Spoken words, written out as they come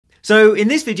So in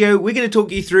this video, we're going to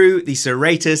talk you through the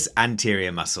serratus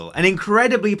anterior muscle, an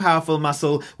incredibly powerful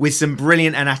muscle with some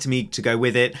brilliant anatomy to go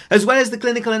with it. As well as the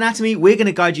clinical anatomy, we're going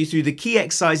to guide you through the key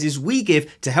exercises we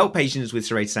give to help patients with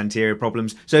serratus anterior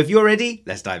problems. So if you're ready,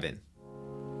 let's dive in.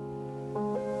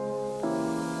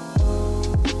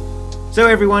 So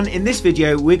everyone, in this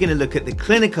video, we're going to look at the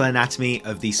clinical anatomy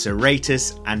of the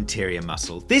serratus anterior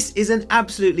muscle. This is an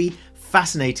absolutely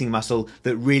fascinating muscle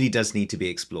that really does need to be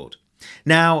explored.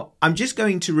 Now, I'm just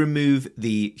going to remove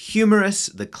the humerus,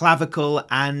 the clavicle,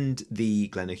 and the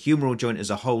glenohumeral joint as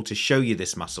a whole to show you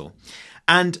this muscle.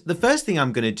 And the first thing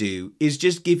I'm going to do is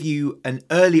just give you an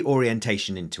early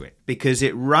orientation into it, because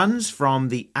it runs from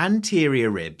the anterior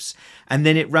ribs, and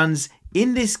then it runs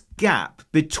in this gap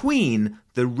between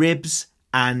the ribs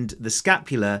and the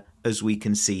scapula, as we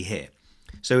can see here.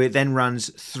 So it then runs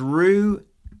through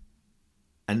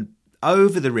and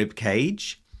over the rib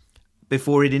cage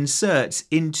before it inserts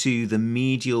into the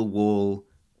medial wall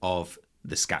of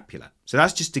the scapula. So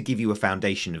that's just to give you a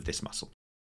foundation of this muscle.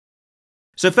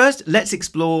 So first, let's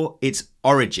explore its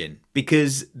origin,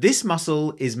 because this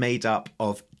muscle is made up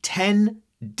of 10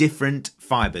 different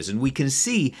fibers, and we can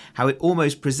see how it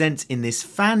almost presents in this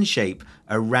fan shape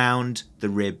around the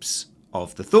ribs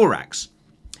of the thorax.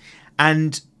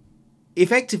 And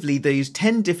effectively, those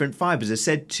 10 different fibers are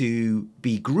said to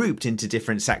be grouped into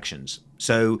different sections.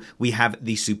 So we have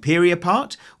the superior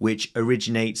part, which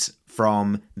originates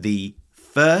from the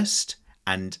first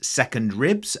and second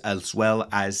ribs, as well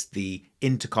as the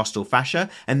intercostal fascia.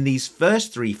 And these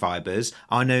first three fibers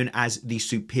are known as the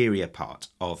superior part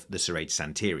of the serratus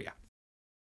anterior.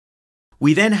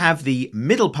 We then have the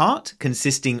middle part,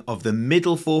 consisting of the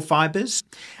middle four fibers.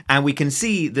 And we can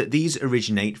see that these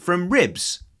originate from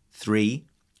ribs 3,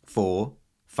 4,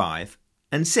 5,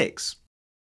 and 6.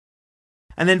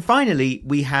 And then finally,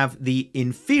 we have the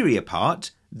inferior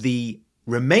part, the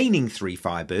remaining three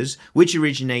fibers, which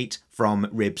originate from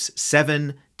ribs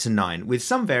 7 to 9, with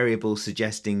some variables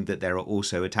suggesting that there are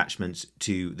also attachments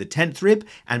to the 10th rib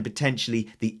and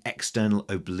potentially the external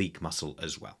oblique muscle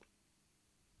as well.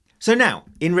 So now,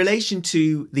 in relation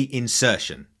to the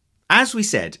insertion, as we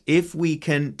said, if we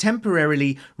can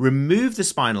temporarily remove the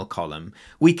spinal column,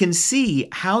 we can see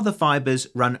how the fibers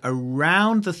run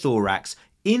around the thorax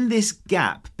in this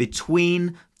gap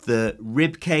between the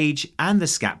rib cage and the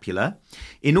scapula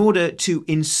in order to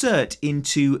insert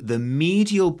into the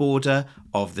medial border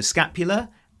of the scapula,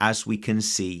 as we can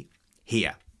see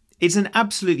here. It's an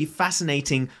absolutely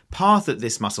fascinating path that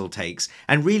this muscle takes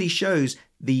and really shows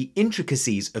the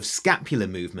intricacies of scapular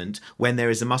movement when there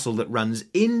is a muscle that runs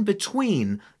in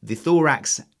between the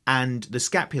thorax and the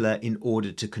scapula in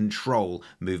order to control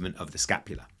movement of the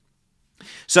scapula.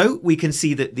 So we can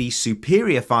see that the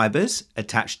superior fibers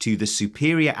attach to the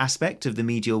superior aspect of the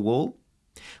medial wall.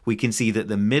 We can see that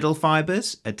the middle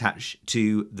fibers attach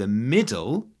to the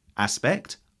middle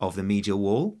aspect of the medial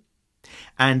wall.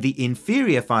 And the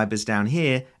inferior fibers down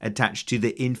here attach to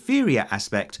the inferior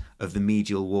aspect of the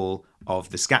medial wall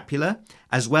of the scapula,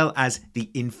 as well as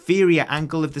the inferior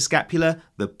angle of the scapula,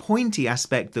 the pointy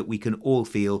aspect that we can all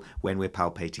feel when we're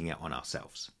palpating it on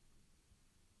ourselves.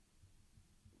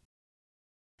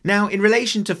 Now, in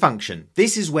relation to function,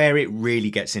 this is where it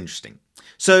really gets interesting.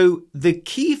 So the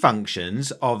key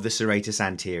functions of the serratus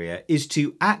anterior is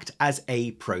to act as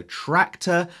a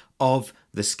protractor of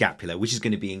the scapula, which is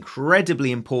going to be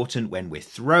incredibly important when we're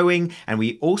throwing. And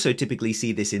we also typically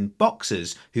see this in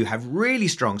boxers who have really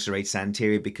strong serratus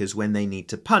anterior, because when they need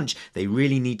to punch, they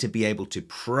really need to be able to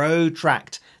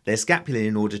protract their scapula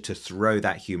in order to throw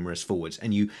that humerus forwards.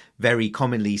 And you very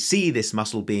commonly see this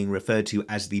muscle being referred to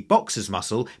as the boxer's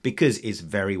muscle because it's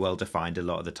very well defined a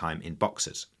lot of the time in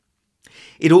boxers.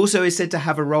 It also is said to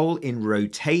have a role in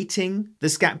rotating the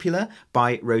scapula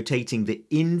by rotating the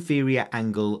inferior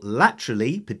angle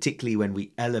laterally, particularly when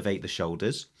we elevate the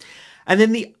shoulders. And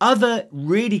then the other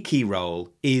really key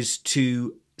role is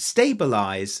to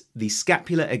stabilize the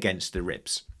scapula against the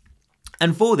ribs.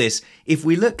 And for this, if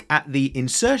we look at the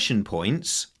insertion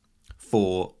points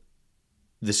for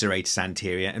the serratus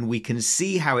anterior, and we can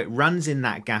see how it runs in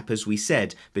that gap, as we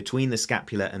said, between the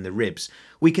scapula and the ribs,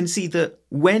 we can see that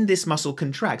when this muscle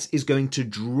contracts, is going to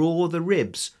draw the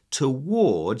ribs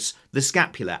towards the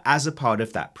scapula as a part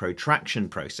of that protraction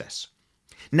process.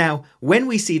 Now, when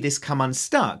we see this come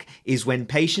unstuck is when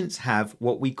patients have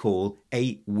what we call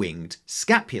a winged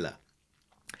scapula.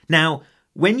 Now,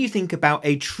 when you think about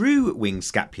a true winged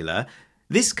scapula,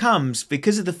 this comes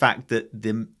because of the fact that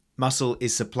the muscle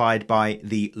is supplied by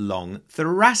the long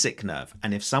thoracic nerve.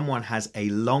 And if someone has a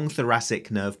long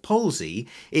thoracic nerve palsy,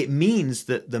 it means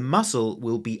that the muscle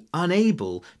will be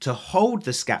unable to hold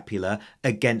the scapula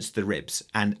against the ribs.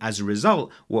 And as a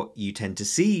result, what you tend to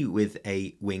see with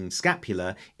a winged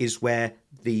scapula is where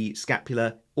the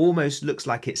scapula almost looks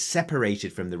like it's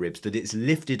separated from the ribs, that it's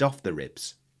lifted off the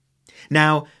ribs.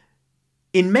 Now,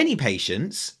 in many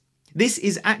patients, this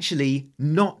is actually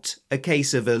not a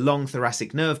case of a long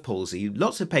thoracic nerve palsy.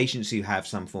 Lots of patients who have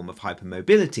some form of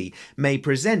hypermobility may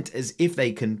present as if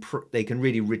they can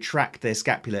really retract their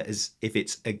scapula as if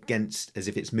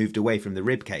it's moved away from the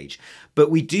rib cage.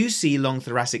 But we do see long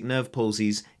thoracic nerve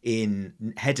palsies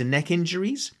in head and neck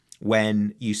injuries,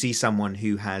 when you see someone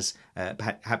who has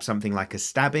perhaps something like a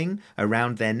stabbing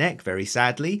around their neck, very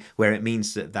sadly, where it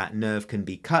means that that nerve can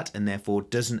be cut and therefore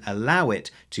doesn't allow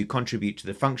it to contribute to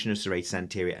the function of serratus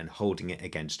anterior and holding it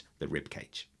against the rib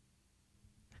cage.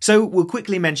 So we'll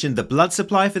quickly mention the blood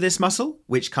supply for this muscle,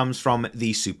 which comes from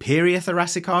the superior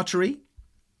thoracic artery,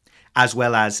 as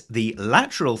well as the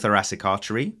lateral thoracic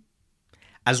artery,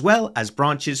 as well as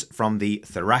branches from the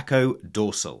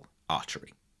thoracodorsal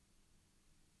artery.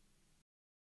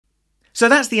 So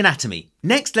that's the anatomy.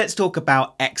 Next, let's talk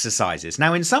about exercises.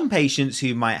 Now, in some patients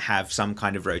who might have some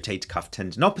kind of rotator cuff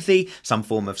tendinopathy, some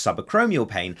form of subacromial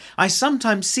pain, I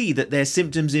sometimes see that their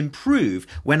symptoms improve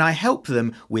when I help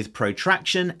them with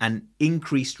protraction and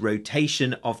increased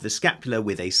rotation of the scapula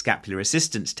with a scapular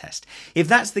assistance test. If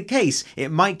that's the case,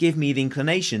 it might give me the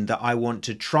inclination that I want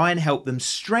to try and help them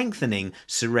strengthening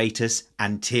serratus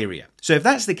anterior. So if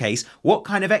that's the case, what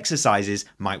kind of exercises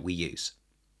might we use?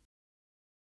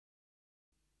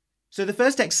 So the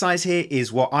first exercise here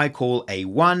is what I call a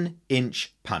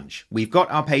 1-inch punch. We've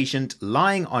got our patient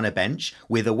lying on a bench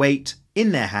with a weight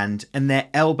in their hand and their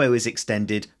elbow is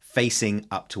extended facing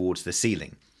up towards the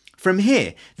ceiling. From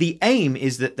here, the aim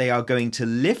is that they are going to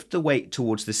lift the weight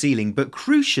towards the ceiling, but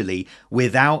crucially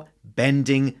without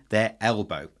bending their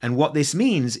elbow. And what this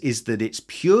means is that it's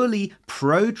purely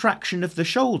protraction of the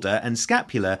shoulder and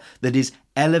scapula that is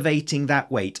elevating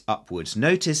that weight upwards.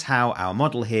 Notice how our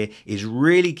model here is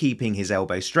really keeping his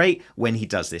elbow straight when he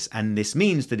does this, and this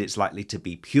means that it's likely to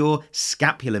be pure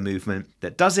scapular movement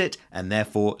that does it, and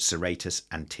therefore serratus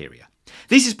anterior.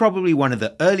 This is probably one of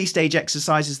the early stage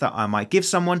exercises that I might give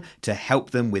someone to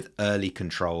help them with early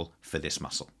control for this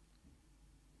muscle.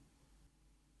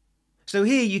 So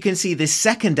here you can see this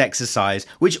second exercise,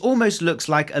 which almost looks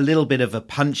like a little bit of a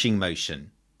punching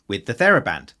motion with the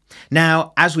TheraBand.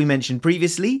 Now, as we mentioned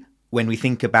previously, when we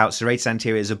think about serratus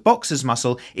anterior as a boxer's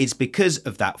muscle, it's because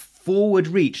of that forward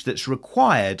reach that's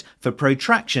required for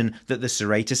protraction that the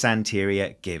serratus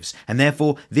anterior gives. And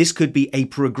therefore, this could be a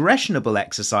progressionable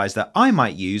exercise that I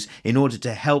might use in order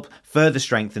to help further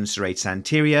strengthen serratus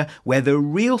anterior, where the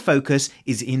real focus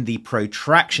is in the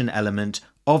protraction element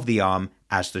of the arm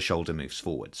as the shoulder moves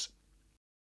forwards.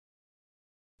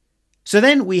 So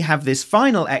then we have this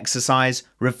final exercise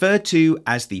referred to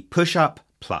as the push-up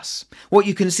plus. What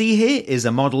you can see here is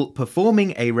a model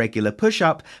performing a regular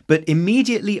push-up, but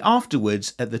immediately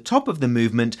afterwards at the top of the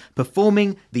movement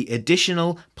performing the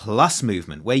additional plus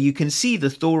movement, where you can see the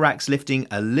thorax lifting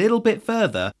a little bit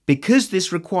further because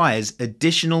this requires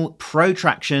additional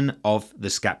protraction of the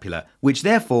scapula, which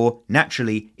therefore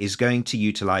naturally is going to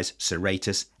utilize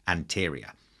serratus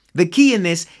anterior. The key in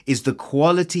this is the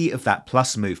quality of that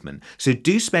plus movement. So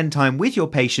do spend time with your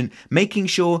patient making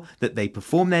sure that they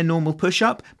perform their normal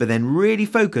push-up, but then really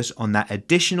focus on that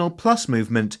additional plus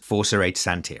movement for serratus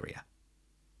anterior.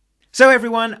 So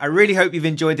everyone, I really hope you've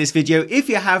enjoyed this video. If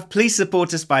you have, please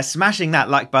support us by smashing that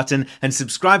like button and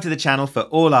subscribe to the channel for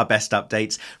all our best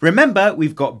updates. Remember,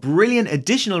 we've got brilliant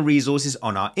additional resources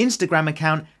on our Instagram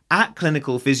account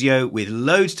 @Clinical Physio with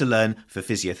loads to learn for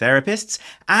physiotherapists.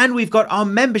 And we've got our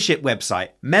membership website,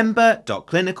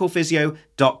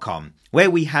 member.clinicalphysio.com, where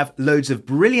we have loads of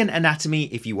brilliant anatomy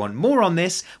if you want more on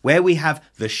this, where we have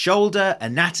the Shoulder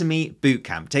Anatomy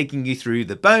Bootcamp, taking you through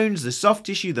the bones, the soft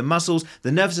tissue, the muscles,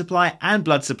 the nerve supply and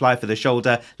blood supply for the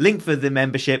shoulder. Link for the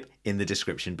membership in the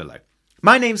description below.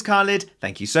 My name's Khalid.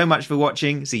 Thank you so much for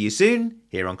watching. See you soon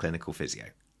here on Clinical Physio.